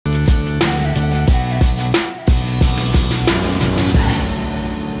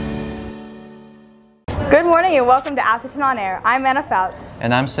Good morning and welcome to Atherton On Air. I'm Anna Fouts.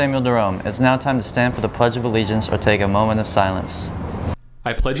 And I'm Samuel Derome. It's now time to stand for the Pledge of Allegiance or take a moment of silence.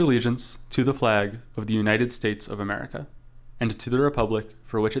 I pledge allegiance to the flag of the United States of America, and to the republic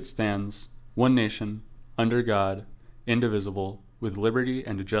for which it stands, one nation, under God, indivisible, with liberty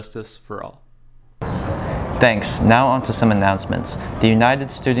and justice for all. Thanks. Now on to some announcements. The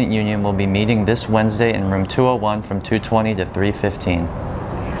United Student Union will be meeting this Wednesday in room 201 from 2:20 to 3:15.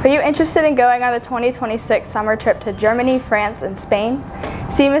 Are you interested in going on the 2026 summer trip to Germany, France, and Spain?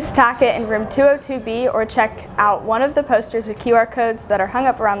 See Ms. Tackett in room 202B or check out one of the posters with QR codes that are hung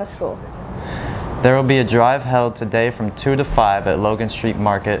up around the school. There will be a drive held today from 2 to 5 at Logan Street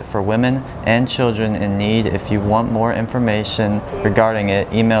Market for women and children in need. If you want more information regarding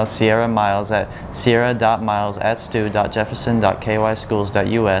it, email Sierra Miles at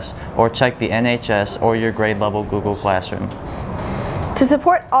sierra.miles@stu.jefferson.kyschools.us or check the NHS or your grade level Google Classroom. To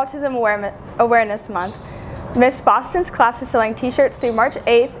support Autism Awareness Month, Miss Boston's class is selling t-shirts through March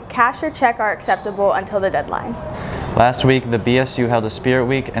 8th. Cash or check are acceptable until the deadline. Last week, the BSU held a Spirit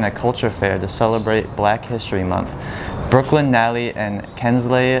Week and a Culture Fair to celebrate Black History Month. Brooklyn Nally and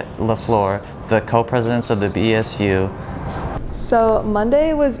Kensley LaFleur, the co-presidents of the BSU. So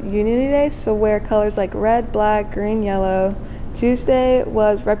Monday was Unity Day, so wear colors like red, black, green, yellow. Tuesday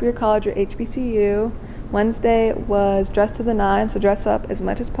was Rep Your College or HBCU. Wednesday was Dress to the Nines, so dress up as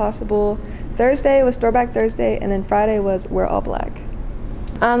much as possible. Thursday was Throwback Thursday, and then Friday was Wear All Black.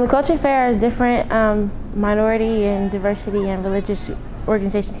 The Culture Fair is different minority and diversity and religious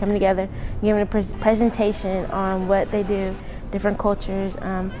organizations coming together and giving a presentation on what they do, different cultures.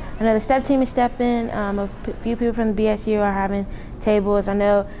 I know the STEP team is stepping. A few people from the BSU are having tables. I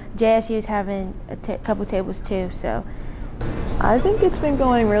know JSU is having a couple tables too. So I think it's been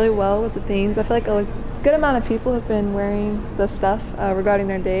going really well with the themes. I feel like a good amount of people have been wearing the stuff regarding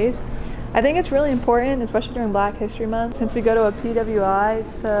their days. I think it's really important, especially during Black History Month, since we go to a PWI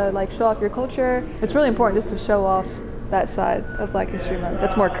to show off your culture. It's really important just to show off that side of Black History Month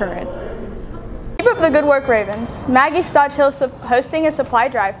that's more current. Keep up the good work, Ravens. Maggie Stodge Hill is hosting a supply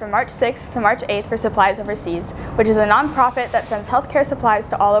drive from March 6th to March 8th for Supplies Overseas, which is a nonprofit that sends healthcare supplies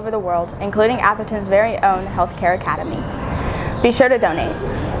to all over the world, including Atherton's very own Healthcare Academy. Be sure to donate.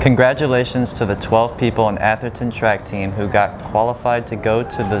 Congratulations to the 12 people in Atherton track team who got qualified to go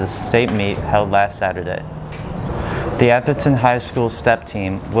to the state meet held last Saturday. The Atherton High School STEP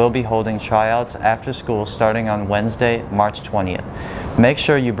team will be holding tryouts after school starting on Wednesday, March 20th. Make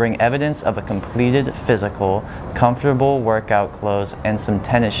sure you bring evidence of a completed physical, comfortable workout clothes, and some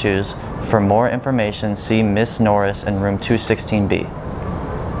tennis shoes. For more information, see Miss Norris in room 216B.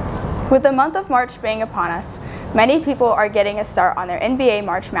 With the month of March being upon us, many people are getting a start on their NBA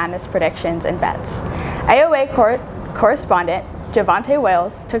March Madness predictions and bets. AOA correspondent Javante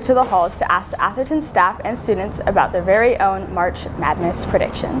Wales took to the halls to ask the Atherton staff and students about their very own March Madness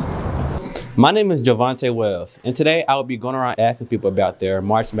predictions. My name is Javante Wales, and today I will be going around asking people about their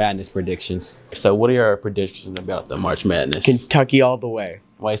March Madness predictions. So what are your predictions about the March Madness? Kentucky all the way.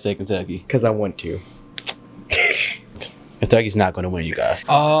 Why you say Kentucky? Because I want to. Kentucky's not going to win, you guys.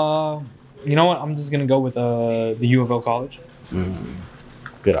 You know what? I'm just going to go with the U of L College.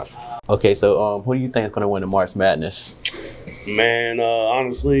 Good off. Okay, so who do you think is going to win the March Madness? Man,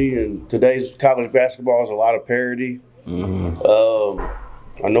 honestly, in today's college basketball, there's a lot of parity.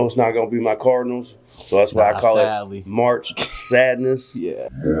 I know it's not going to be my Cardinals, so that's why I call it March Sadness. Yeah.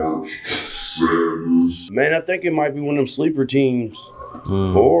 March Sadness. Man, I think it might be one of them sleeper teams.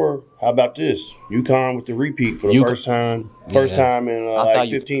 Or how about this? UConn with the repeat for the first time in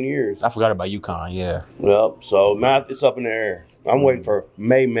 15 years. I forgot about UConn, yeah. Well, so math, it's up in the air. I'm waiting for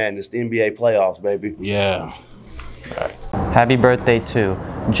May Madness, the NBA playoffs, baby. Yeah. All right. Happy birthday to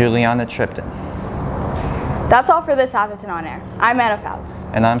Juliana Tripton. That's all for this Atherton On Air. I'm Anna Fouts.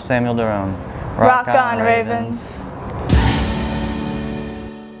 And I'm Samuel Derome. Rock on, Ravens.